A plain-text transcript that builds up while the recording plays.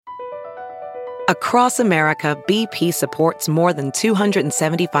Across America, BP supports more than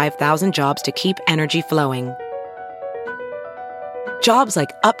 275,000 jobs to keep energy flowing. Jobs like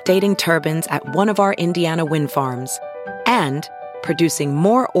updating turbines at one of our Indiana wind farms and producing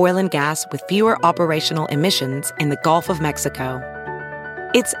more oil and gas with fewer operational emissions in the Gulf of Mexico.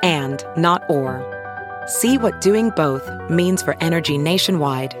 It's and, not or. See what doing both means for energy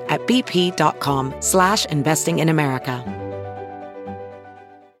nationwide at bp.com/investing in America.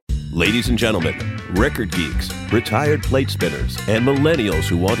 Ladies and gentlemen, record geeks, retired plate spinners, and millennials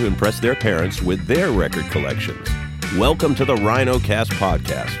who want to impress their parents with their record collections. Welcome to the Rhino Cast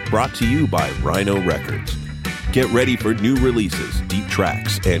podcast, brought to you by Rhino Records. Get ready for new releases, deep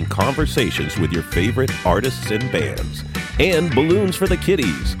tracks, and conversations with your favorite artists and bands, and balloons for the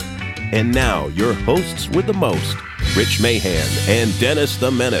kiddies. And now, your hosts with the most, Rich Mahan and Dennis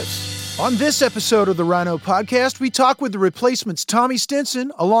the Menace. On this episode of the Rhino Podcast, we talk with the Replacements' Tommy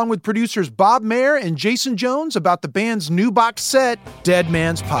Stinson, along with producers Bob Mayer and Jason Jones about the band's new box set, Dead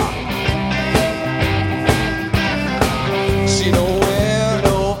Man's Pop. She don't wear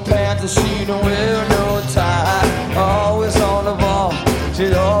no pants, she don't wear no tie. Always on the ball,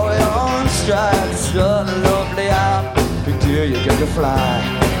 she's always on stride. Sun lovely out, big deal, you get to fly.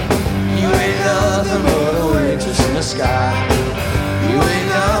 You ain't nothing but a waitress in the sky. You ain't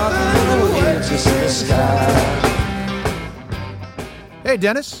nothing but a waitress in the sky. Hey,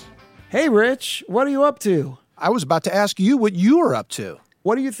 Dennis. Hey, Rich. What are you up to? I was about to ask you what you are up to.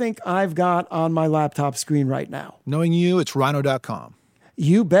 What do you think I've got on my laptop screen right now? Knowing you, it's rhino.com.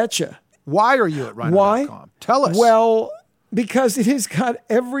 You betcha. Why are you at rhino.com? Why? Tell us. Well, because it has got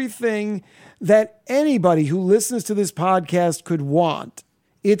everything that anybody who listens to this podcast could want.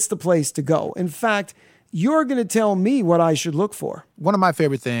 It's the place to go. In fact, you're going to tell me what I should look for. One of my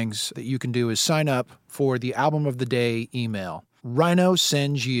favorite things that you can do is sign up for the Album of the Day email. Rhino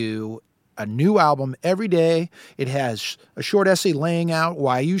sends you a new album every day. It has a short essay laying out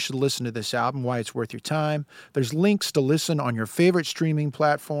why you should listen to this album, why it's worth your time. There's links to listen on your favorite streaming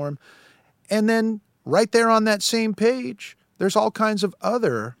platform. And then right there on that same page, there's all kinds of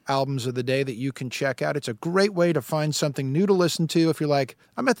other albums of the day that you can check out. It's a great way to find something new to listen to. If you're like,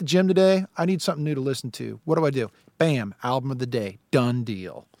 I'm at the gym today, I need something new to listen to. What do? Bam, album of the day, done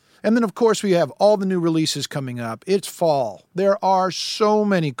deal. And then, of course, we have all the new releases coming up. It's fall. There are so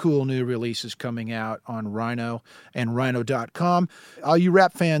many cool new releases coming out on Rhino and Rhino.com. All you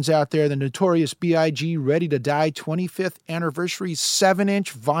rap fans out there, the Notorious B.I.G. Ready to Die 25th Anniversary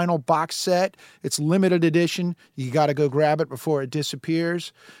 7-inch vinyl box set. It's limited edition. You got to go grab it before it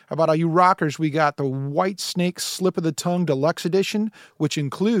disappears. How about all you rockers? We got the White Snake Slip of the Tongue Deluxe Edition, which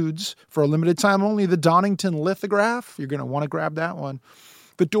includes, for a limited time only, the Donington Lithograph. You're going to want to grab that one.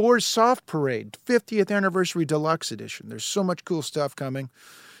 The Doors Soft Parade, 50th Anniversary Deluxe Edition. There's so much cool stuff coming.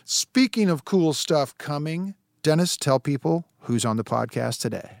 Speaking of cool stuff coming, Dennis, tell people who's on the podcast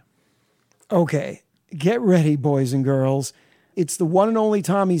today. Okay, get ready, boys and girls. It's the one and only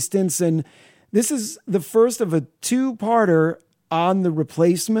Tommy Stinson. This is the first of a two-parter on the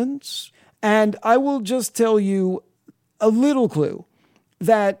Replacements. And I will just tell you a little clue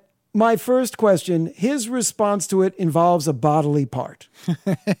that my first question, his response to it involves a bodily part.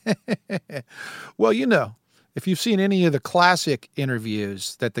 Well, you know, if you've seen any of the classic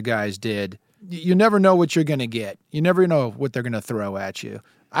interviews that the guys did, you never know what you're going to get. You never know what they're going to throw at you.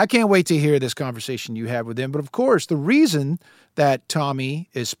 I can't wait to hear this conversation you have with him. But of course, the reason that Tommy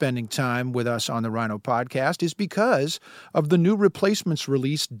is spending time with us on the Rhino podcast is because of the new Replacements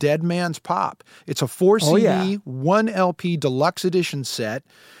release, Dead Man's Pop. It's a 4-CD, 1 LP deluxe edition set.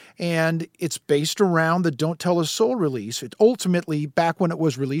 And it's based around the Don't Tell a Soul release. It ultimately, back when it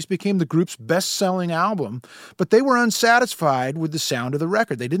was released, became the group's best-selling album. But they were unsatisfied with the sound of the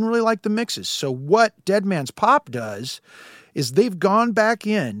record. They didn't really like the mixes. So what Dead Man's Pop does is they've gone back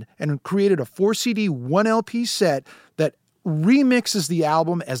in and created a 4-CD, 1 LP set that remixes the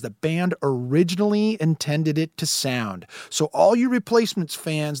album as the band originally intended it to sound. So all you Replacements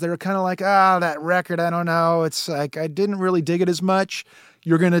fans that are kind of like, that record, I don't know. It's like, I didn't really dig it as much.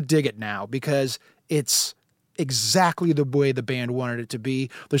 You're going to dig it now because it's exactly the way the band wanted it to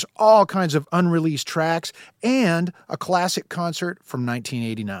be. There's all kinds of unreleased tracks and a classic concert from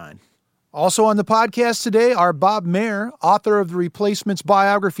 1989. Also on the podcast today are Bob Mayer, author of the Replacements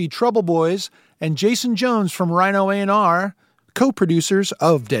biography Trouble Boys, and Jason Jones from Rhino A&R, co-producers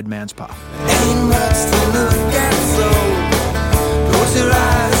of Dead Man's Pop. Ain't much to look at, so close your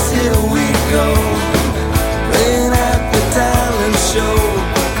eyes, here we go. Playing at the talent show.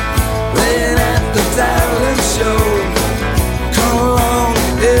 Playing at the talent show. Come along,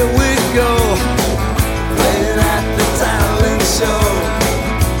 here we go. Playing at the talent show.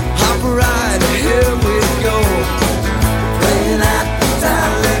 Hop right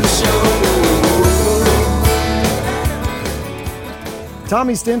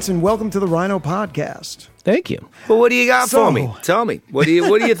Tommy Stinson, welcome to the Rhino Podcast. Thank you. Well, what do you got So- for me? Tell me. What are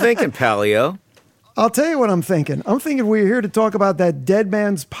you thinking, Palio? I'll tell you what I'm thinking. I'm thinking we're here to talk about that Dead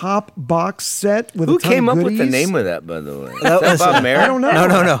Man's Pop box set with Who a ton came of up with the goodies. name of that, by the way? That Is was- that Bob Merritt? I don't know.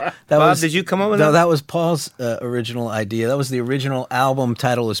 No. That Bob, did you come up with No, that? that was Paul's original idea. That was the original album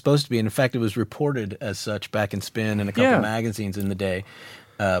title it was supposed to be. And in fact, it was reported as such back in Spin and a couple magazines in the day.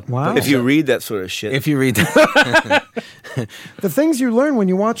 Wow. If you read that sort of shit. If you read that. The things you learn when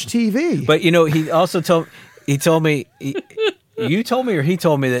you watch TV. But, he also told me... You told me or he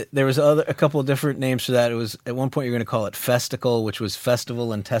told me that there was a couple of different names for that. It was at one point you're going to call it Festical, which was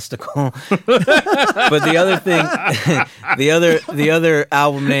Festival and Testicle. But the other thing, the other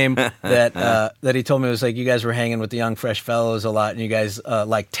album name that he told me was like you guys were hanging with the Young Fresh Fellows a lot, and you guys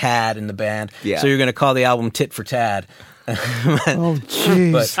like Tad in the band. Yeah. So you're going to call the album Tit for Tad. Oh,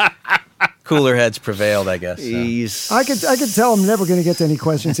 jeez. But cooler heads prevailed, I guess. So. I could tell I'm never going to get to any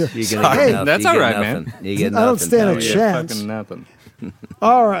questions here. You're gonna get Hey, nothing. That's You all get right, nothing. man. You get I don't nothing, stand a Palio. chance. Fucking nothing.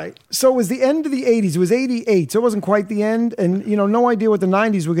 All right. So it was the end of the 80s. It was 88. So it wasn't quite the end. And, no idea what the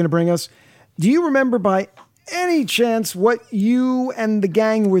 90s were going to bring us. Do you remember by any chance what you and the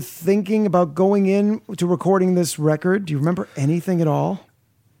gang were thinking about going in to recording this record? Do you remember anything at all?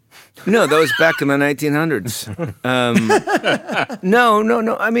 No, that was back in the 1900s.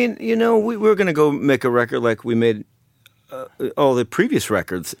 No. I mean, we were going to go make a record like we made all the previous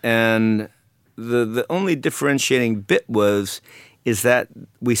records. And the only differentiating bit is that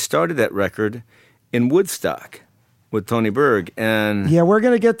we started that record in Woodstock with Tony Berg. And Yeah, we're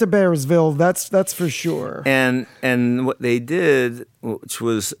going to get to Bearsville. That's for sure. And what they did, which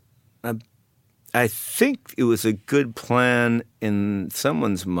was, I think it was a good plan in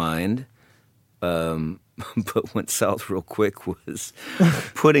someone's mind, but went south real quick, was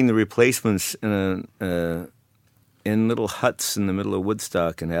putting the Replacements in little huts in the middle of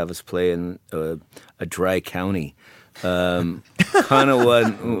Woodstock and have us play in a dry county. Kind of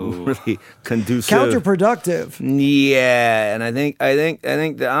wasn't really conducive. Counterproductive. Yeah, and I think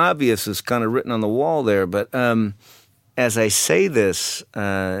the obvious is kind of written on the wall there. But as I say this,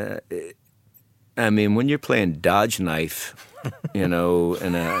 I mean, when you're playing Dodge Knife, in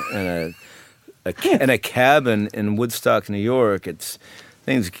a cabin in Woodstock, New York,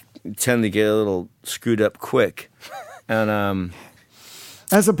 things tend to get a little screwed up quick, and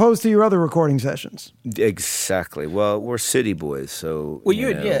As opposed to your other recording sessions. exactly. Well, we're city boys, so Well,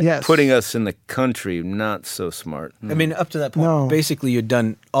 yes. putting us in the country not so smart. I mean, up to that point, No. basically you'd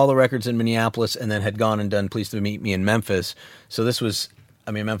done all the records in Minneapolis and then had gone and done Pleased to Meet Me in Memphis. So this was,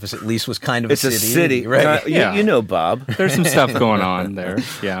 Memphis at least was kind of It's a city. Right? Yeah. You know, Bob. There's some stuff going on there.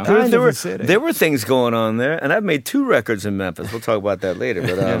 Yeah. Kind of a city. There were things going on there, and I've made 2 records in Memphis. We'll talk about that later.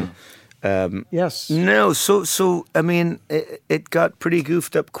 But Yes. no, so I mean, it got pretty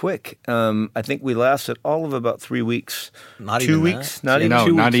goofed up quick. I think we lasted all of about 3 weeks. Not 2 even weeks. that. Not even No,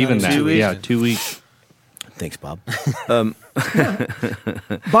 2 not weeks. even that. 2 weeks. Yeah, 2 weeks. Thanks, Bob.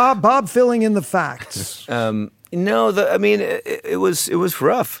 Bob filling in the facts. No, it was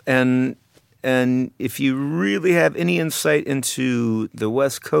rough, and if you really have any insight into the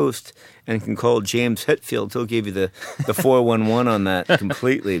West Coast and can call James Hetfield, he'll give you the 411 on that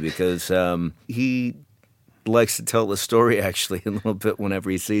completely, because he likes to tell the story actually a little bit whenever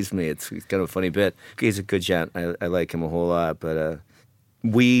he sees me. It's kind of a funny bit. He's a good gent. I like him a whole lot, but.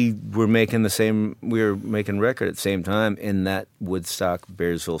 We were making record at the same time in that Woodstock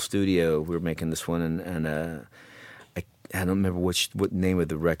Bearsville studio. We were making this one, and I don't remember what name of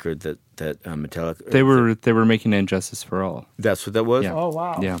the record that Metallica. They were making Injustice for All. That's what that was. Yeah. Oh,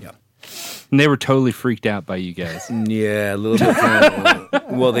 wow. Yeah. And they were totally freaked out by you guys. Yeah, a little bit.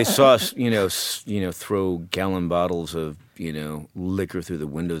 Well, they saw us, throw gallon bottles of liquor through the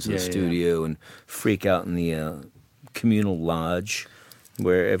windows of the studio and freak out in the communal lodge,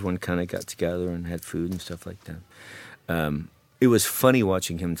 where everyone kind of got together and had food and stuff like that. It was funny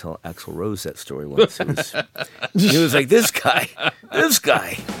watching him tell Axl Rose that story once. He was like, this guy. You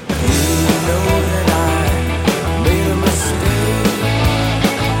know that I made a mistake.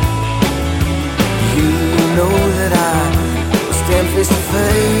 You know that I stand face to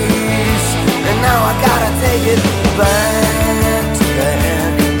face, and now I gotta take it back to back.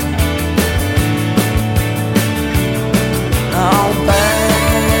 Oh,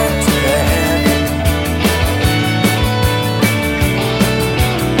 back to back.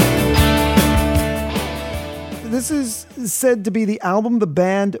 This is said to be the album the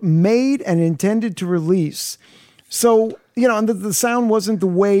band made and intended to release. So, and the sound wasn't the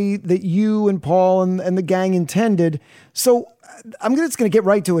way that you and Paul and the gang intended. So I'm just going to get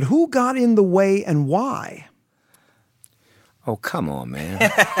right to it. Who got in the way and why? Oh, come on, man!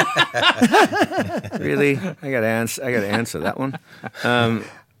 Really? I got to answer that one.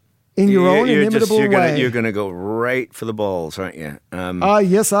 In your own inimitable way. You're gonna go right for the balls, aren't you?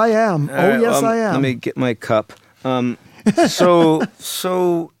 Yes, I am. I am. Let me get my cup. So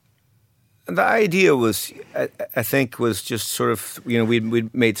the idea was, I think, was just sort of,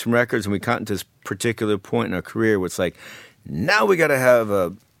 we'd made some records and we got to this particular point in our career where it's like, now we got to have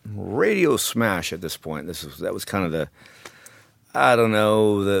a radio smash at this point. That was kind of the, I don't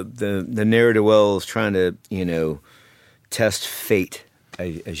know, the ne'er-do-wells trying to, test fate,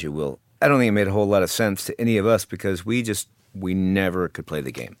 as you will. I don't think it made a whole lot of sense to any of us because we never could play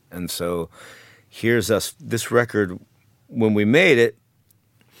the game. And so here's us, this record, when we made it,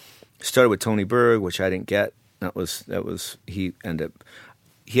 started with Tony Berg, which I didn't get.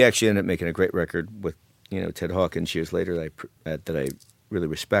 He actually ended up making a great record with, Ted Hawkins years later that I really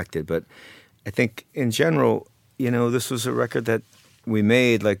respected. But I think in general, this was a record that we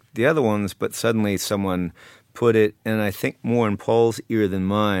made like the other ones, but suddenly someone put it, and I think more in Paul's ear than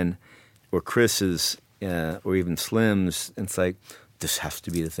mine, or Chris's, or even Slim's. And it's like, this has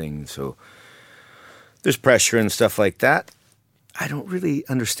to be the thing. So there's pressure and stuff like that. I don't really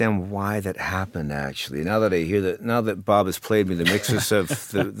understand why that happened, actually. Now that Bob has played me the mixes of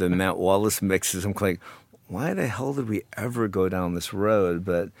the Matt Wallace mixes, I'm like, why the hell did we ever go down this road?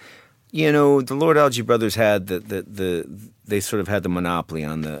 But, the Lord Alge Brothers had they sort of had the monopoly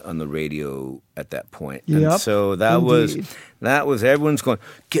on the radio at that point. Yep, and so that was everyone's going,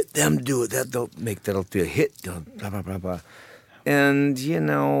 get them to do it. That'll be a hit. Blah, blah, blah, blah. And,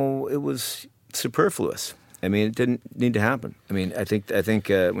 it was superfluous. I mean, it didn't need to happen. I mean, I think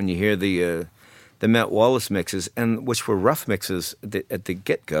when you hear the Matt Wallace mixes, and which were rough mixes at the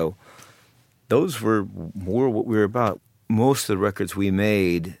get-go, those were more what we were about. Most of the records we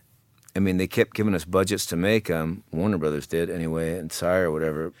made, I mean, they kept giving us budgets to make them. Warner Brothers did anyway, and Sire or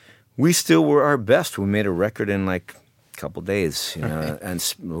whatever. We still were our best. We made a record in like a couple days, and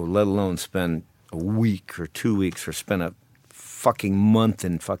let alone spend a week or 2 weeks or spend a fucking month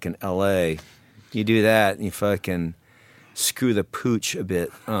in fucking L.A. You do that, and you fucking screw the pooch a bit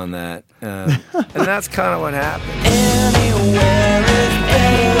on that. And that's kind of what happened. Anywhere is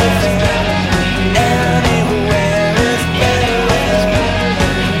better than anywhere is better than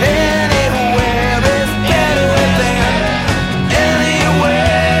anywhere is better than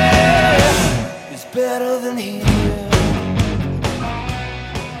anywhere is better than here.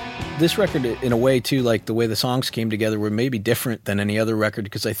 This record, in a way, too, like the way the songs came together, were maybe different than any other record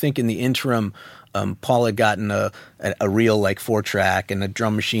because I think in the interim, Paul had gotten a real like 4-track and a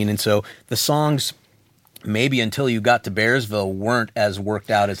drum machine, and so the songs, maybe until you got to Bearsville, weren't as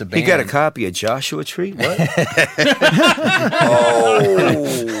worked out as a band. He got a copy of Joshua Tree? What?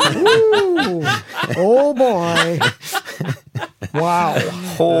 Oh boy. Wow.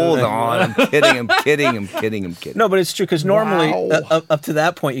 Hold on. I'm kidding. No, but it's true because normally Wow. up to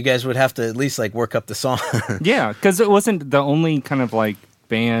that point, you guys would have to at least like work up the song. Yeah, because it wasn't the only kind of like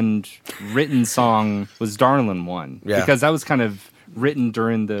band written song was Darlin' one. Yeah. Because that was kind of written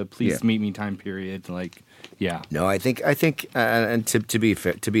during the Please Yeah. Meet Me time period. Like, yeah. No, I think, and to be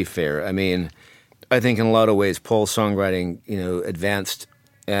fair, I mean, I think in a lot of ways Paul's songwriting, advanced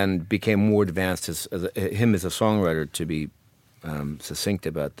and became more advanced as him as a songwriter. To be succinct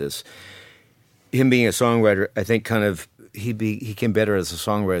about this, him being a songwriter, I think kind of he became better as a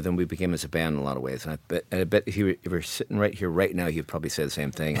songwriter than we became as a band in a lot of ways. And I bet if he were sitting right here right now, he'd probably say the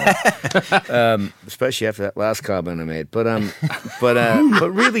same thing. Especially after that last comment I made. But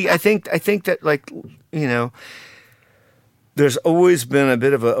really, I think that like there's always been a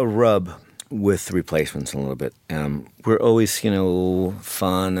bit of a rub with the Replacements a little bit. We're always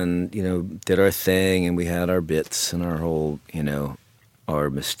fun and did our thing, and we had our bits and our whole our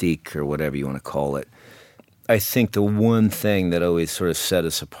mystique or whatever you want to call it. I think the one thing that always sort of set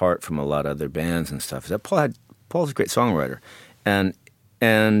us apart from a lot of other bands and stuff is that Paul's a great songwriter, and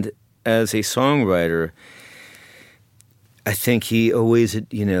as a songwriter, I think he always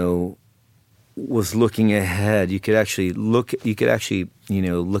was looking ahead. You could actually look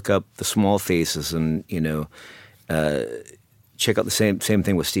up the small faces and check out the same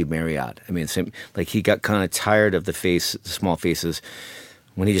thing with Steve Marriott. I mean, he got kind of tired of the small faces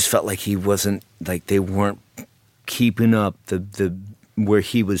when he just felt like he wasn't, like they weren't keeping up the where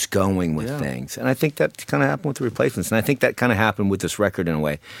he was going with things. And I think that kind of happened with the Replacements, and I think that kind of happened with this record in a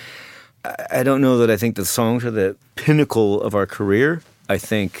way. I don't know that I think the songs are the pinnacle of our career. I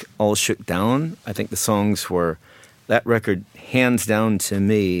think All Shook Down, I think the songs were, that record, hands down to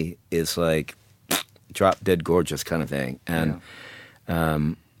me, is like drop dead gorgeous kind of thing. And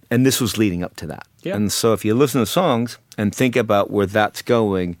And this was leading up to that. Yeah. And so if you listen to songs and think about where that's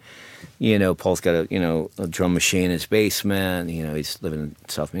going, Paul's got a drum machine in his basement. He's living in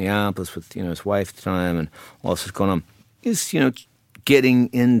South Minneapolis with, his wife at the time and all this is going on. Is, getting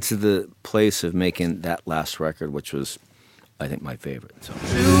into the place of making that last record, which was, I think, my favorite. So.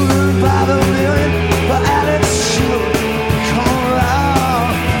 By the million, but Alex should come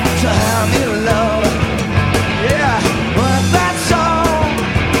around to have me love. Yeah, but that's all.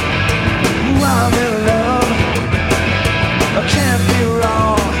 I'm in love. I can't be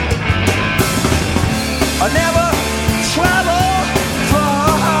wrong. I never travel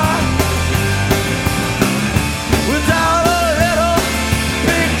far without a little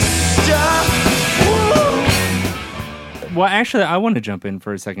picture. Woo. Well, actually, I want to jump in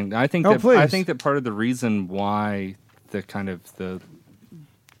for a second. I think please. I think that part of the reason why the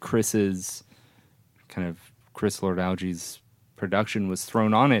Chris Lord Alge's production was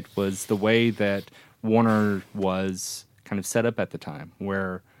thrown on it was the way that Warner was kind of set up at the time,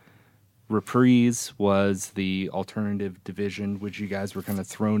 where Reprise was the alternative division, which you guys were kind of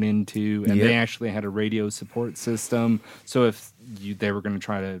thrown into, and they actually had a radio support system. So if they were going to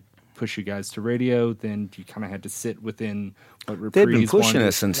try to push you guys to radio, then you kind of had to sit within what Reprise They've been pushing wanted.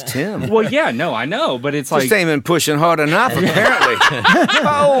 us since Tim. Well, yeah, no, I know, but it's Just ain't been pushing hard enough, apparently.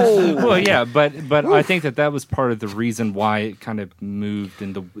 Well, yeah, but I think that was part of the reason why it kind of moved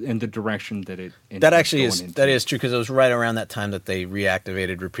in the direction that it. That actually is true, because it was right around that time that they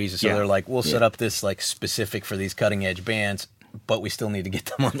reactivated Reprise. So they're like, we'll set up this like specific for these cutting edge bands, but we still need to get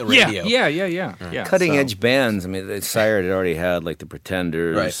them on the radio. Yeah. Cutting edge bands. I mean, Sire had already had like the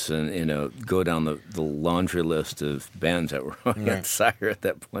Pretenders, and go down the laundry list of bands that were on Sire at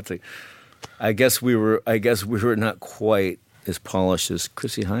that point. It's like, I guess we were not quite as polished as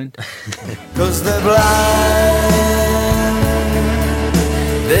Chrissy Hind. 'Cause they're blind,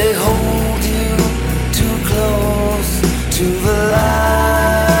 they hold you too close to the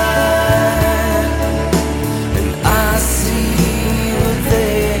light, and I see what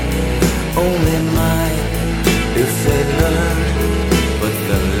they only might if they learn, but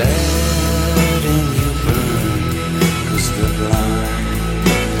they're letting you burn, 'cause they're blind.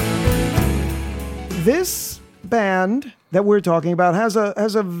 This band that we're talking about has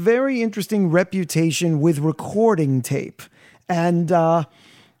a very interesting reputation with recording tape, and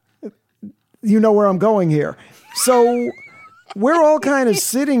you know where I'm going here. So we're all kind of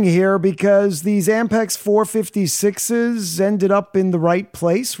sitting here because these Ampex 456s ended up in the right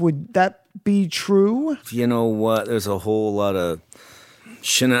place. Would that be true? You know what? There's a whole lot of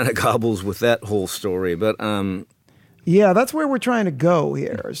shenanigans with that whole story, but Yeah, that's where we're trying to go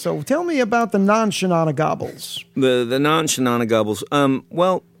here. So tell me about the non-shenanigans. the non-shenanigans.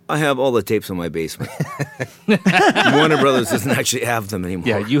 Well, I have all the tapes in my basement. Warner Brothers doesn't actually have them anymore.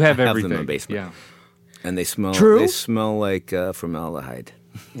 Yeah, you have I everything. them in my basement. Yeah. And they smell. True? They smell like formaldehyde.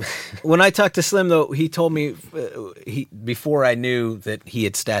 When I talked to Slim, though, he told me before I knew that he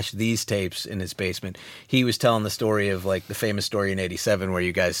had stashed these tapes in his basement, he was telling the story of like the famous story in '87 where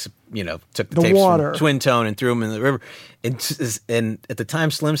you guys, took the tapes water from Twin Tone and threw them in the river. And at the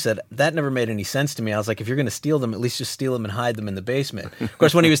time, Slim said that never made any sense to me. I was like, if you're going to steal them, at least just steal them and hide them in the basement. Of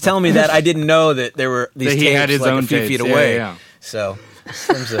course, when he was telling me that, I didn't know that there were these He tapes had his like own a few tapes. feet Yeah, away. yeah. So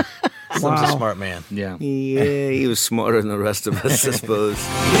Slim's a smart man. Yeah. Yeah, he was smarter than the rest of us, I suppose.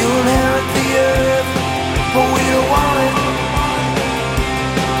 You inherit the earth, but we don't want it.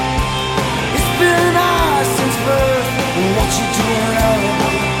 It's been ours since birth, and what you doing on it?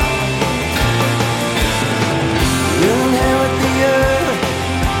 You inherit the earth,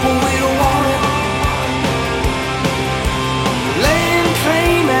 but we don't want it. Laying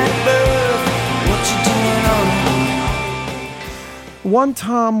claim at birth, what you doing on it? One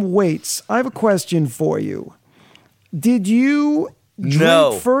Tom Waits, I have a question for you. Did you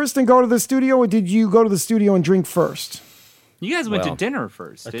drink first and go to the studio, or did you go to the studio and drink first? You guys went to dinner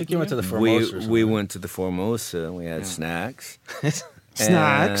first. I think you went to the Formosa. We went to the Formosa and we had snacks.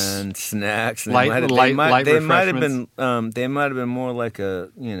 Snacks? And snacks. And Light they might have refreshments. been more like a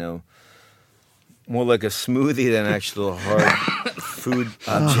smoothie than actual hard food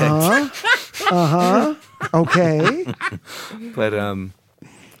object. Okay. But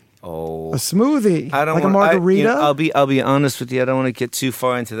A smoothie, I don't like want, a margarita. I'll be honest with you. I don't want to get too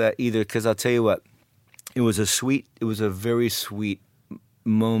far into that either, because I'll tell you what, it was a very sweet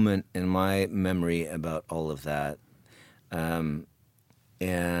moment in my memory about all of that. And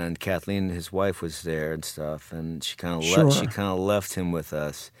Kathleen, his wife, was there and stuff, and she kind of left him with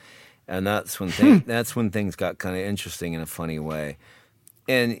us, and that's when things got kind of interesting in a funny way.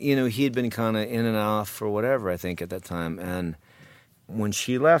 And he had been kind of in and off or whatever, I think, at that time, and when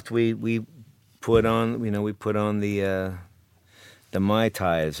she left, we put on the Mai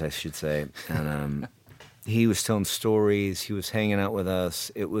Tais, I should say, and he was telling stories. He was hanging out with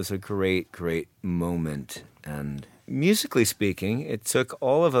us. It was a great moment. And musically speaking, it took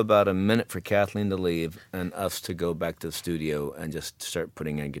all of about a minute for Kathleen to leave and us to go back to the studio and just start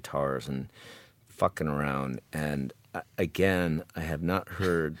putting in guitars and fucking around. And again, I have not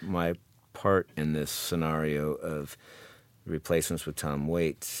heard my part in this scenario of replacements with Tom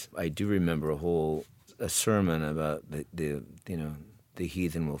Waits. I do remember a sermon about the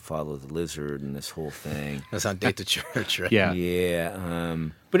heathen will follow the lizard and this whole thing. That's on Date to Church, right? Yeah. Yeah.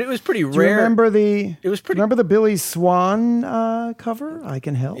 But it was pretty Do you rare. remember the? It was pretty. Remember the Billy Swan cover? I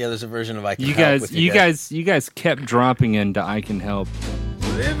Can Help. Yeah, there's a version of I Can You Help guys, with you guys kept dropping into I Can Help.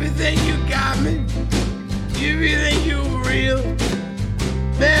 Everything you got me, everything you real.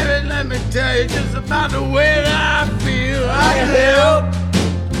 Baby, let me tell you just about the way that I feel. I can help.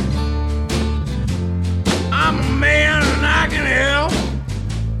 I'm a man and I can help.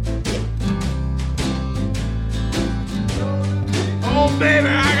 Oh, baby,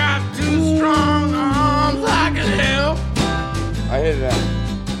 I got two strong arms. I can help. I hear that.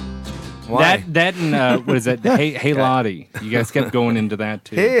 Why? That and what is that? Hey Lottie. You guys kept going into that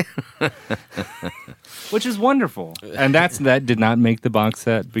too, which is wonderful. And that did not make the box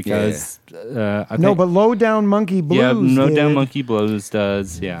set because I think, No, but Low Down Monkey Blues. yeah, No did. Down Monkey Blues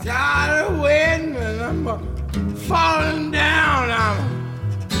does. Yeah, Tired of waiting and I'm falling down. I'm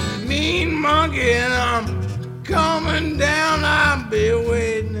a mean monkey and I'm coming down. I'll be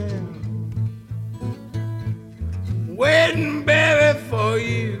waiting, baby, for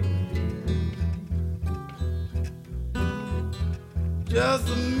you. Just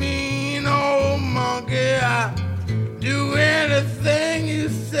a mean old monkey. I do anything you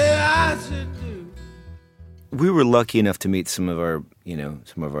say I should do. We were lucky enough to meet some of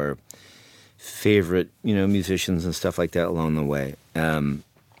our favorite, musicians and stuff like that along the way.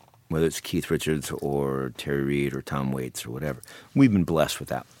 Whether it's Keith Richards or Terry Reid or Tom Waits or whatever, we've been blessed with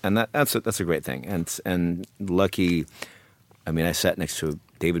that, and that's a great thing. And lucky. I mean, I sat next to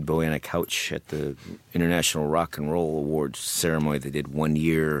David Bowie on a couch at the International Rock and Roll Awards ceremony they did one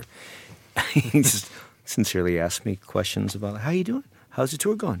year. He just sincerely asked me questions about, how you doing? How's the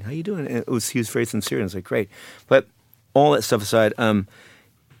tour going? How you doing? And he was very sincere, and I was like, great. But all that stuff aside,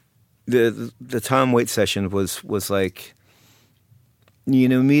 the Tom Waits session was like,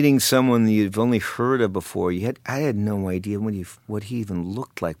 meeting someone you've only heard of before. I had no idea what he even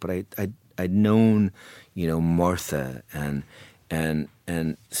looked like, but I'd known, Martha and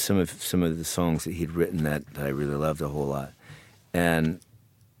some of the songs that he'd written that I really loved a whole lot, and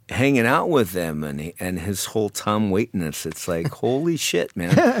hanging out with them and his whole Tom Waitness. It's like, holy shit,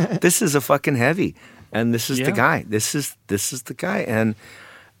 man, this is a fucking heavy, and this is the guy. This is the guy,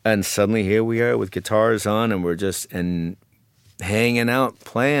 and suddenly here we are with guitars on, and we're just hanging out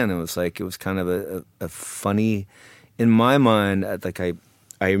playing. It was kind of a funny, in my mind, like I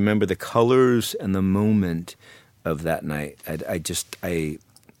remember the colors and the moment of that night.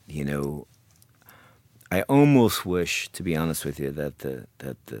 I almost wish, to be honest with you, that the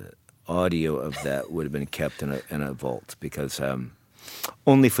audio of that would have been kept in a vault, because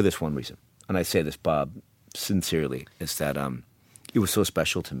only for this one reason. And I say this, Bob, sincerely, is that it was so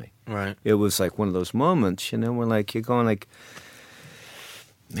special to me. Right. It was like one of those moments, where you're going like,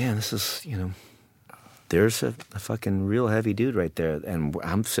 man, this is, there's a fucking real heavy dude right there, and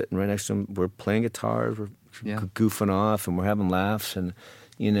I'm sitting right next to him. We're playing guitars, we're goofing off, and we're having laughs, and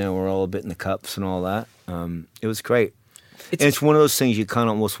we're all a bit in the cups and all that. It was great. It's one of those things you kind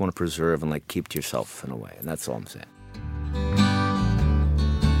of almost want to preserve and keep to yourself in a way, and that's all I'm saying.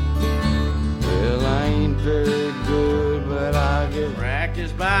 Well, I ain't very good, but I get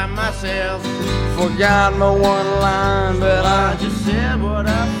practice by myself. Forgot my one line, but I just said what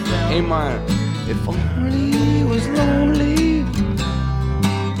I felt. Hey, minor. If only he was lonely.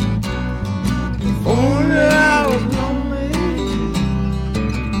 If only I was lonely.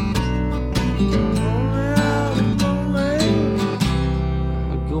 If only I was lonely.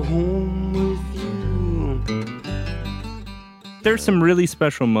 I'd go home with you. there's some really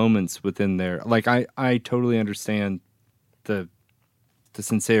special moments within there. Like I totally understand the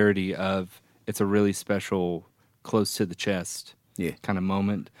sincerity of it's a really special, close to the chest kind of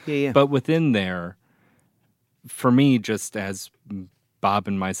moment. Yeah. But within there, for me, just as Bob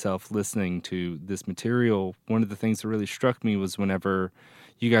and myself listening to this material, one of the things that really struck me was whenever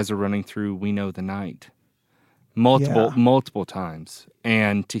you guys are running through We Know the Night multiple times.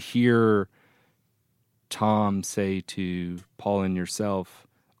 And to hear Tom say to Paul and yourself,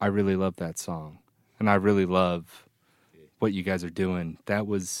 I really love that song. And I really love what you guys are doing. That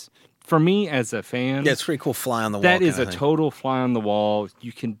was, for me as a fan, Yeah, it's pretty cool. Fly on the wall. that is kinda a thing. total fly on the wall.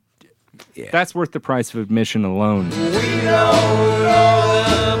 You can, that's worth the price of admission alone. We don't know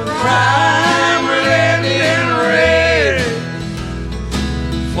the crime relenting red.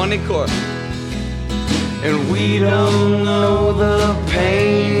 Funny chorus. And we don't know the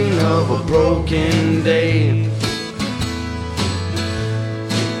pain of a broken day.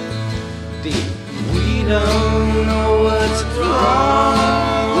 We don't know what's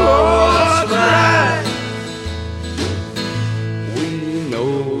wrong or what's right. We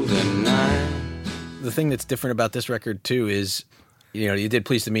know the night. The thing that's different about this record too is, you know, you did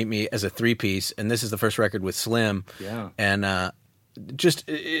Pleased to Meet Me as a 3-piece, and this is the first record with Slim. Yeah. And just,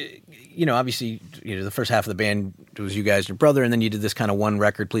 you know, obviously, you know, the first half of the band was you guys and your brother, and then you did this kind of one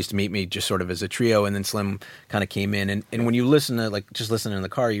record, Pleased to Meet Me, just sort of as a trio, and then Slim kind of came in. And when you listen to, like, just listening in the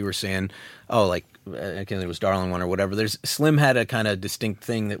car, you were saying, oh, like, again, it was Darling One or whatever. Slim had a kind of distinct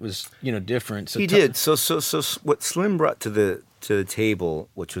thing that was, you know, different. So He did. So what Slim brought to the table,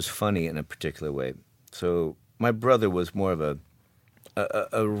 which was funny in a particular way. So my brother was more of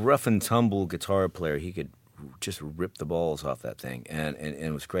a rough and tumble guitar player. He could just rip the balls off that thing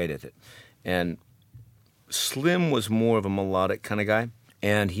and was great at it. And Slim was more of a melodic kind of guy,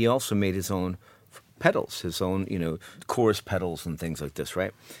 and he also made his own pedals, his own, you know, chorus pedals and things like this,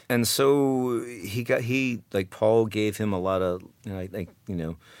 right? And so he like Paul gave him a lot of, you know, I think, you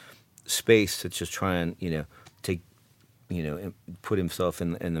know, space to just try and, you know, take, you know, put himself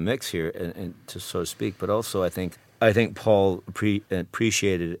in the mix here and to so to speak. But also I think Paul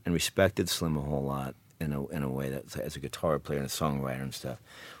appreciated and respected Slim a whole lot in a way that as a guitar player and a songwriter and stuff,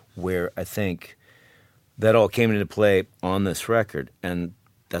 where I think that all came into play on this record, and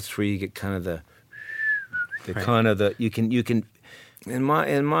that's where you get kind of the Right. kind of the you can in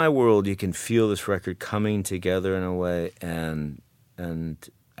my world you can feel this record coming together in a way, and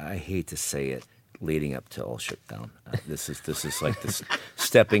I hate to say it, leading up to All Shook Down. This is like this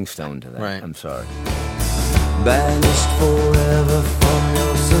stepping stone to that. Right. I'm sorry. Banished forever from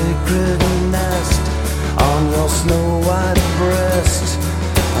your sacred nest, on your snow white breast,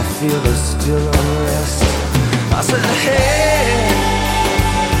 I feel the still unrest. I said, hey,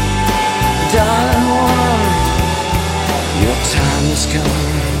 darling one, your time is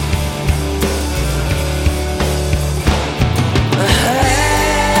coming. Hey,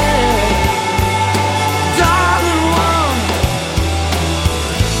 darling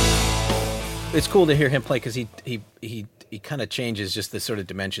one. It's cool to hear him play because he kind of changes just the sort of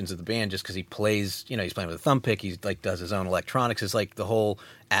dimensions of the band just because he plays, you know, he's playing with a thumb pick, he's like does his own electronics. It's like the whole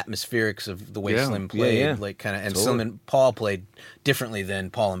atmospherics of the way Slim played, like kind of, and Totally. Slim and Paul played differently than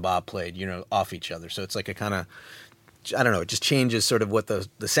Paul and Bob played, you know, off each other. So it's like a kind of, I don't know, it just changes sort of what the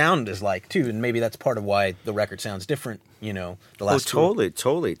sound is like too, and maybe that's part of why the record sounds different, you know, the last two.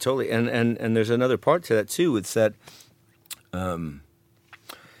 Totally. And there's another part to that too. It's that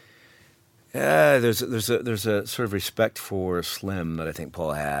there's a sort of respect for Slim that I think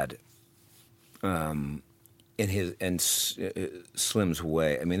Paul had in Slim's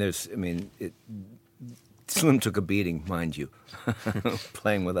way. I mean, Slim took a beating, mind you,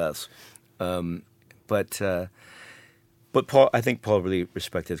 playing with us. But Paul, I think Paul really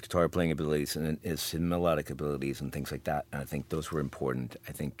respected his guitar playing abilities and his melodic abilities and things like that. And I think those were important.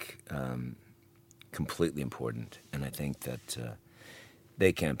 I think completely important. And I think that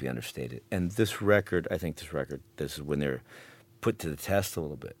they can't be understated. And this record, this is when they're put to the test a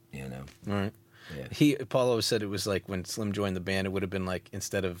little bit, you know. Right. Yeah. Paul always said it was like when Slim joined the band, it would have been like,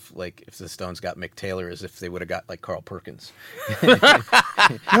 instead of like if the Stones got Mick Taylor, as if they would have got like Carl Perkins, you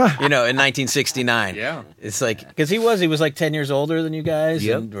know, in 1969. Yeah. It's like, because he was like 10 years older than you guys,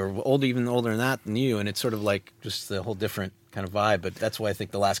 Yep. or even older than that than you, and it's sort of like just the whole different kind of vibe. But that's why I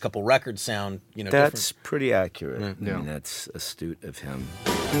think the last couple records sound, you know, That's different. pretty accurate. Yeah. I mean, that's astute of him.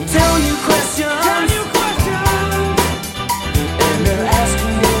 Tell you questions, and they're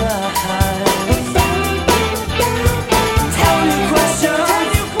asking you why. Tell you questions,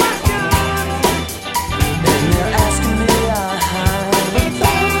 and they're asking me why. And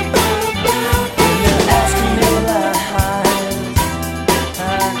they're asking me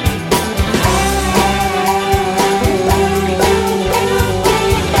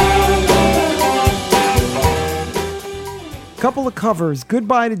Couple of covers: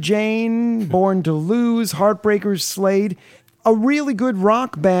 Goodbye to Jane, Born to Lose, Heartbreakers, Slade. A really good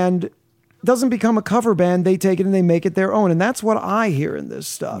rock band doesn't become a cover band. They take it and they make it their own. And that's what I hear in this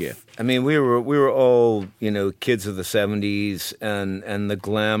stuff. Yeah, I mean, we were all, you know, kids of the '70s and the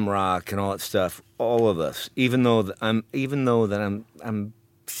glam rock and all that stuff. All of us, even though I'm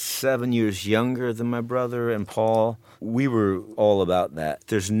 7 years younger than my brother and Paul. We were all about that.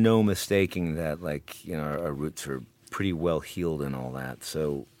 There's no mistaking that, like, you know, our roots are pretty well healed and all that.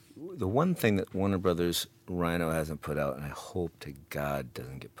 So the one thing that Warner Brothers Rhino hasn't put out, and I hope to God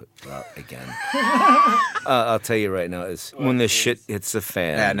doesn't get put out again, I'll tell you right now, is when the shit hits the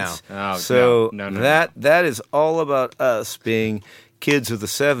fans. Yeah, no. Oh, So no. that is all about us being kids of the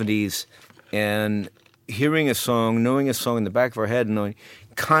 70s and hearing a song, knowing a song in the back of our head and knowing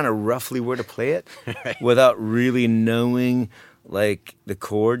kind of roughly where to play it without really knowing, like, the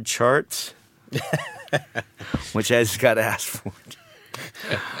chord charts, which I just got asked for.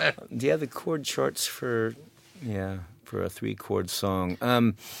 Do you have the chord charts for a 3-chord song?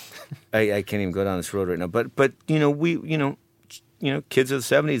 I can't even go down this road right now. But you know, kids of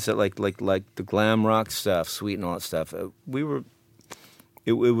the 70s that like the glam rock stuff, Sweet and all that stuff. It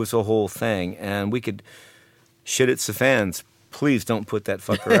was a whole thing, and we could shit it's the fans. Please don't put that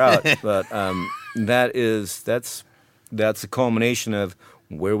fucker out. But that's the culmination of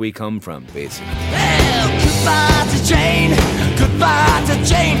where we come from, basically. Well, goodbye to Jane, goodbye to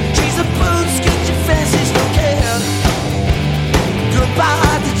Jane. She's a boots, get your fancies looking.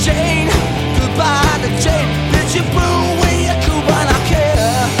 Goodbye to Jane, goodbye to Jane. Bitch, you boo when you're cool, but I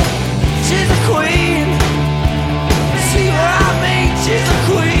care. She's a queen. See what I mean? She's a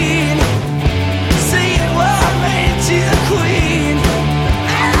queen. See what I mean? She's a queen.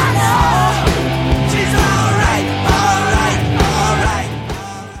 And I know she's alright, alright, alright.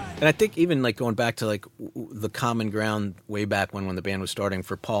 And I think even like going back to like the common ground way back when the band was starting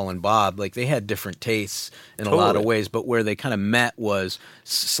for Paul and Bob, like they had different tastes in a lot of ways, but where they kind of met was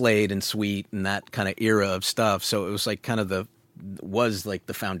Slade and Sweet and that kind of era of stuff. So it was like kind of the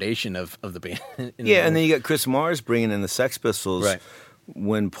foundation of the band. Yeah, and then you got Chris Mars bringing in the Sex Pistols Right.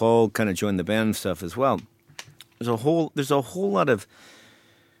 when Paul kind of joined the band and stuff as well. There's a whole lot of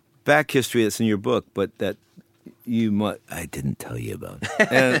back history that's in your book, but that I didn't tell you about,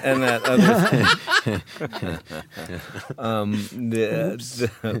 and that other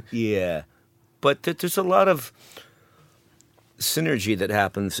yeah. But there's a lot of synergy that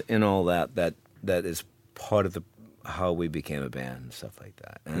happens in all that is part of how we became a band and stuff like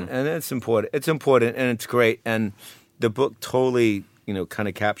that, and it's important. It's important and it's great, and the book totally kind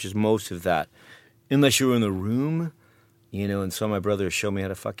of captures most of that, unless you were in the room. And saw my brother show me how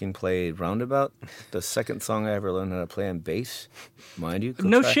to fucking play Roundabout, the second song I ever learned how to play on bass, mind you.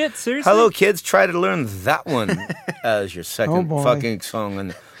 No shit, seriously? Hello, kids, try to learn that one as your second fucking song on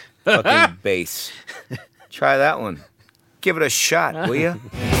the fucking bass. Try that one. Give it a shot, will you?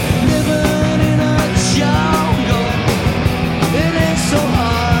 Living in a jungle, it ain't so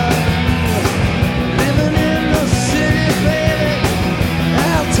hard. Living in the city, baby,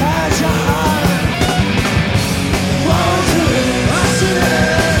 how tired your heart. Born to lose,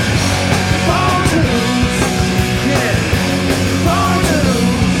 born to lose, yeah. Born to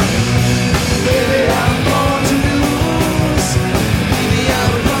lose, baby, I'm born to lose. Baby,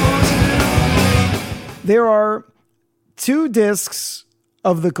 I'm born to lose. There are 2 discs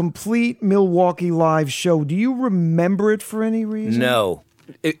of the complete Milwaukee live show. Do you remember it for any reason? No.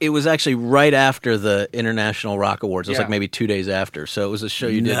 It was actually right after the International Rock Awards. It was Yeah. like maybe 2 days after. So it was a show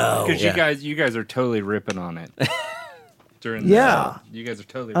you did. Because Yeah. you guys are totally ripping on it. During Yeah. you guys are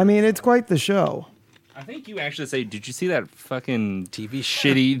totally. I mean, it's quite the show. I think you actually say, "Did you see that fucking TV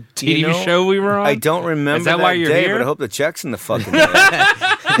shitty TV show we were on?" I don't remember Is that why you're day, here? but I hope the check's in the fucking mail.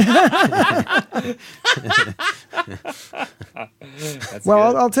 That's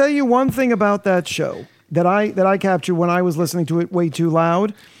Well, good. I'll tell you one thing about that show that I captured when I was listening to it way too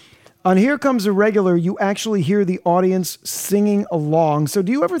loud. On Here Comes a Regular, you actually hear the audience singing along. So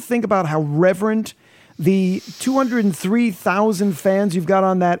do you ever think about how reverent the 203,000 fans you've got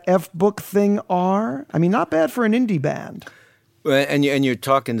on that F-Book thing are? I mean, not bad for an indie band. Well, and you're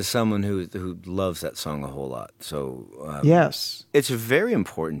talking to someone who loves that song a whole lot. So Yes. it's very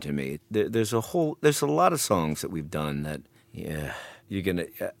important to me. There's a lot of songs that we've done that you're gonna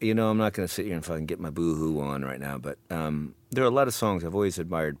I'm not gonna sit here and fucking get my boo-hoo on right now, but there are a lot of songs. I've always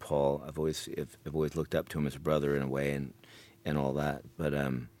admired Paul. I've always looked up to him as a brother in a way, and all that. But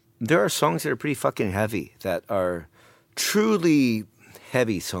there are songs that are pretty fucking heavy, that are truly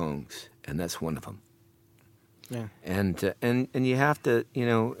heavy songs, and that's one of them. Yeah. And you have to,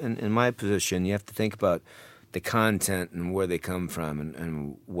 in my position, you have to think about the content and where they come from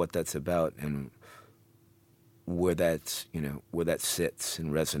and what that's about and where that sits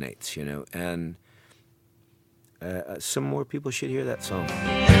and resonates, and some more people should hear that song.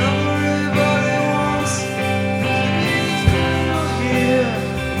 Everybody wants to be here.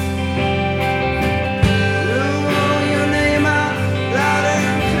 You want your name out loud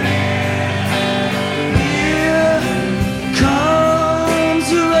and clear.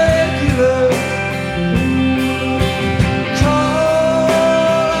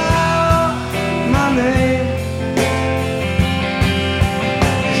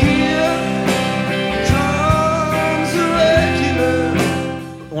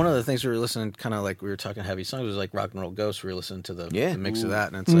 things we were listening, kind of like we were talking heavy songs, was like Rock and Roll Ghost. We were listening to the mix of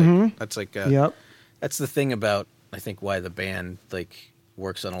that, and it's like that's like that's the thing about I think why the band like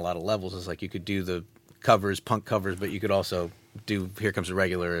works on a lot of levels is like you could do the covers, punk covers, but you could also do Here Comes the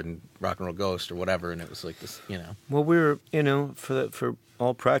Regular and Rock and Roll Ghost or whatever, and it was like this, you know. Well, we were, you know, for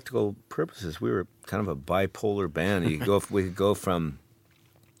all practical purposes, we were kind of a bipolar band. We could go from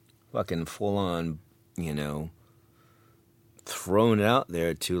fucking full on, you know, thrown it out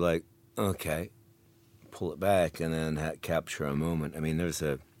there to like, okay, pull it back and then capture a moment. I mean, there's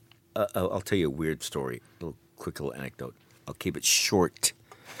I'll tell you a weird story, quick little anecdote. I'll keep it short.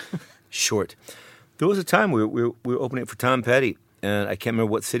 Short. There was a time we were opening it for Tom Petty, and I can't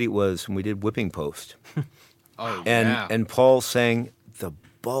remember what city it was, and we did Whipping Post. And Paul sang the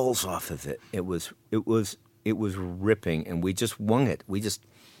balls off of it. It was ripping, and we just wung it. We just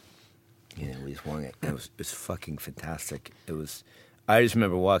wung it. It was fucking fantastic. I just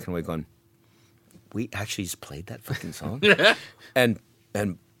remember walking away going, we actually just played that fucking song? and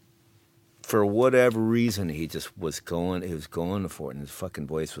for whatever reason, he was going for it, and his fucking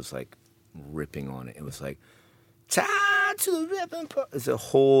voice was like ripping on it. It was like, time to the ripping part. It's a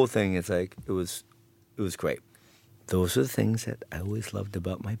whole thing. It's like, it was great. Those are the things that I always loved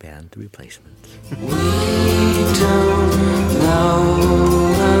about my band, The Replacements. We don't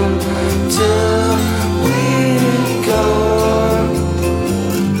know until we're gone.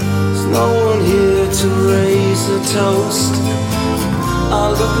 There's no one here to raise a toast. I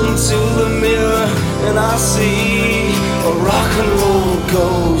look into the mirror and I see a rock and roll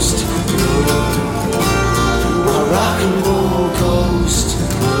ghost. A rock and roll ghost.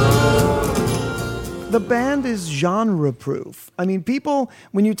 The band is genre-proof. I mean, people,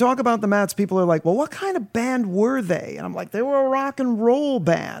 when you talk about the Mats, people are like, well, what kind of band were they? And I'm like, they were a rock and roll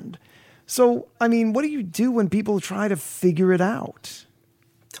band. So, I mean, what do you do when people try to figure it out?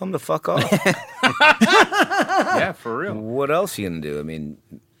 Tell them to fuck off. Yeah, for real. What else are you going to do? I mean,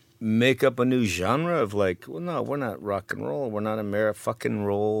 make up a new genre of like, well, no, we're not rock and roll. We're not fucking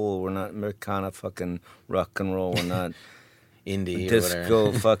roll. We're not Americana fucking rock and roll. We're not indie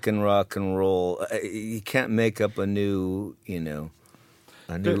disco fucking rock and roll. You can't make up a new, you know,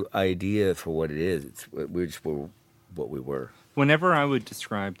 idea for what it is. We just were what we were. Whenever I would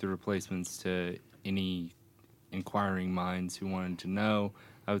describe The Replacements to any inquiring minds who wanted to know,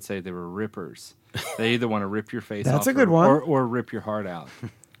 I would say they were rippers. They either want to rip your face off That's a good one. Or rip your heart out.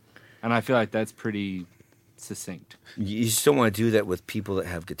 And I feel like that's pretty succinct. You just don't want to do that with people that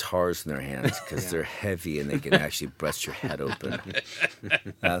have guitars in their hands because they're heavy and they can actually bust your head open.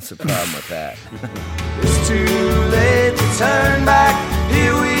 That's the problem with that. It's too late to turn back.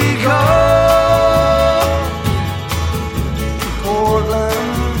 Here we go. Portland.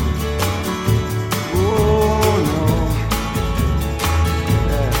 Oh no.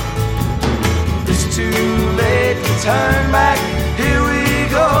 Yeah. It's too late to turn back. Here we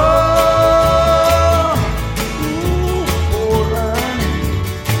go.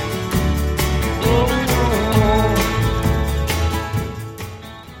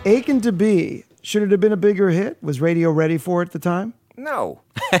 Aching to Be, should it have been a bigger hit? Was radio ready for it at the time? No.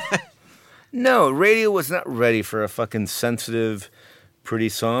 No, radio was not ready for a fucking sensitive, pretty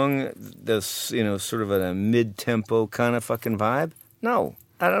song that's, you know, sort of a mid-tempo kind of fucking vibe. No,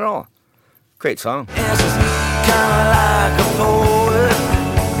 not at all. Great song. It's kind of like a poet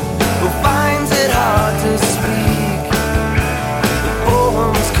who finds it hard to speak. The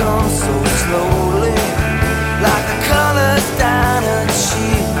poems come so slowly, like the colors down a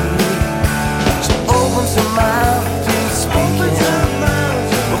cheek. She opens her mouth to speak,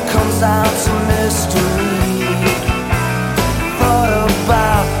 what comes out's a mystery. Thought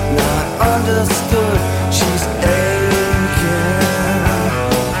about, not understood. She's aching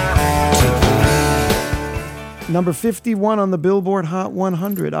to be. Number 51 on the Billboard Hot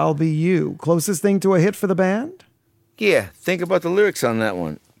 100, I'll Be You. Closest thing to a hit for the band? Yeah, think about the lyrics on that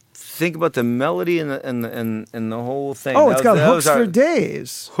one. Think about the melody and the whole thing. Oh, it's got hooks for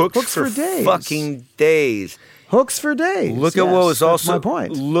days. Hooks for days. Fucking days. Hooks for days. Look at what was also. My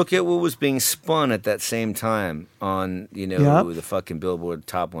point. Look at what was being spun at that same time on the fucking Billboard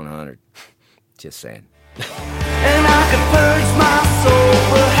Top 100. Just saying. And I could purge my soul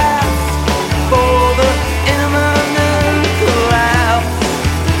perhaps for the imminent collapse.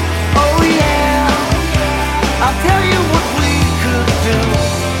 Oh yeah, I'll tell you what we could do.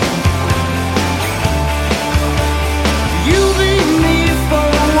 You be me for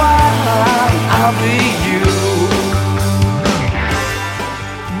a while, I'll be you.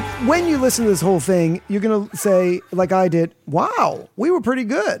 When you listen to this whole thing, you're going to say, like I did, wow, we were pretty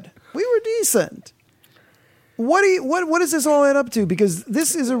good. We were decent. What does this all add up to? Because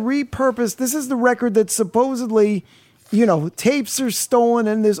this is a repurposed. This is the record that supposedly, tapes are stolen,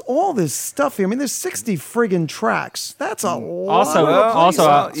 and there's all this stuff here. I mean, there's 60 friggin' tracks. That's a lot.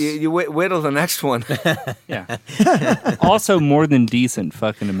 Also, you wait till the next one. Yeah. Also, more than decent,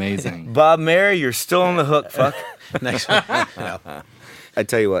 fucking amazing. Bob Mary, you're still on the hook. Fuck. Next one. I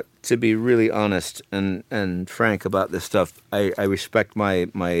tell you what, to be really honest and frank about this stuff, I respect my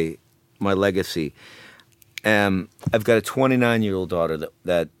legacy. I've got a 29-year-old daughter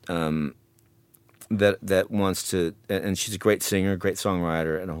that wants to, and she's a great singer, great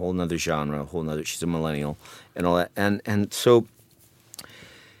songwriter, and a whole nother genre, she's a millennial, and all that, and so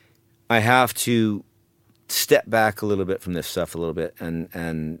I have to step back a little bit from this stuff a little bit,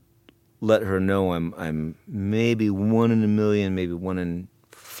 and let her know I'm maybe 1 in a million, maybe 1 in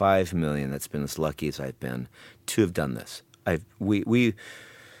 5 million. That's been as lucky as I've been to have done this. We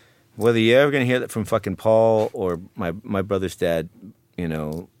whether you're ever going to hear that from fucking Paul or my brother's dad,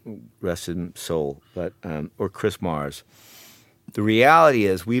 rest in soul, but or Chris Mars. The reality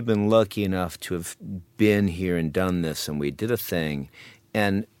is we've been lucky enough to have been here and done this, and we did a thing.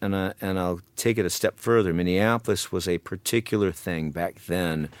 And I'll take it a step further. Minneapolis was a particular thing back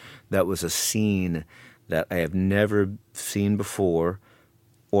then that was a scene that I have never seen before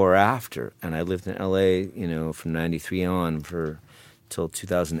or after. And I lived in L.A., from 93 on till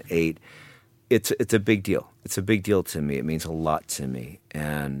 2008. It's a big deal. It's a big deal to me. It means a lot to me,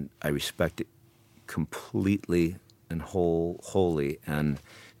 and I respect it completely and wholly. And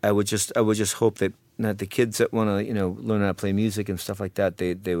I would just hope that the kids that want to learn how to play music and stuff like that,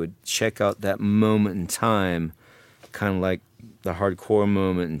 they would check out that moment in time, kind of like the hardcore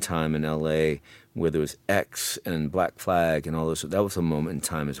moment in time in L.A. where there was X and Black Flag and all those. That was a moment in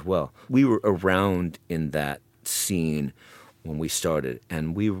time as well. We were around in that scene when we started,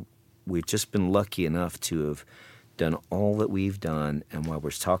 and we've just been lucky enough to have done all that we've done, and while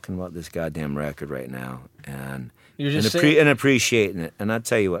we're talking about this goddamn record right now, and appreciating it. And I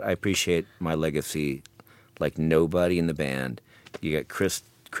tell you what, I appreciate my legacy like nobody in the band. You got Chris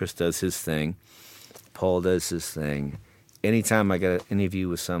does his thing, Paul does his thing. Anytime I got an interview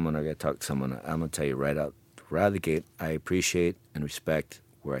with someone or I got to talk to someone, I'm going to tell you right out of the gate, I appreciate and respect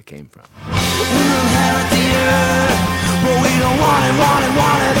where I came from. We inherit the earth, but we don't want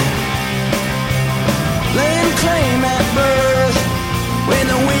it. Laying claim at birth, when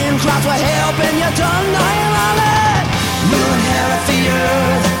the wind clouds were helping you done dying on it. We'll inherit the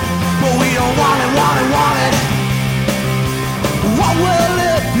earth, but we don't want it. What will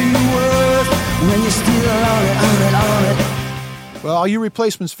it be worth when you're still on it? Well, all you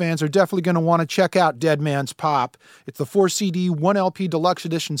Replacements fans are definitely going to want to check out Dead Man's Pop. It's the 4-CD, 1LP deluxe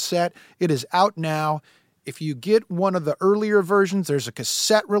edition set. It is out now. If you get one of the earlier versions, there's a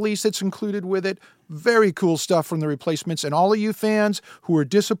cassette release that's included with it. Very cool stuff from the Replacements. And all of you fans who are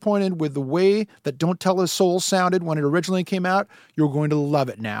disappointed with the way that Don't Tell Us Soul sounded when it originally came out, you're going to love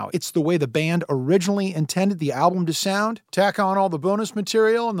it now. It's the way the band originally intended the album to sound. Tack on all the bonus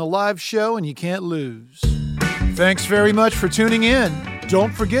material and the live show, and you can't lose. Thanks very much for tuning in.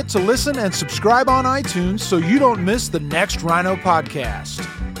 Don't forget to listen and subscribe on iTunes so you don't miss the next Rhino podcast.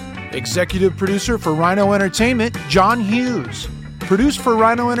 Executive producer for Rhino Entertainment, John Hughes. Produced for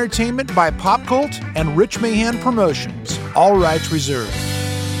Rhino Entertainment by Pop Cult and Rich Mahan Promotions. All rights reserved.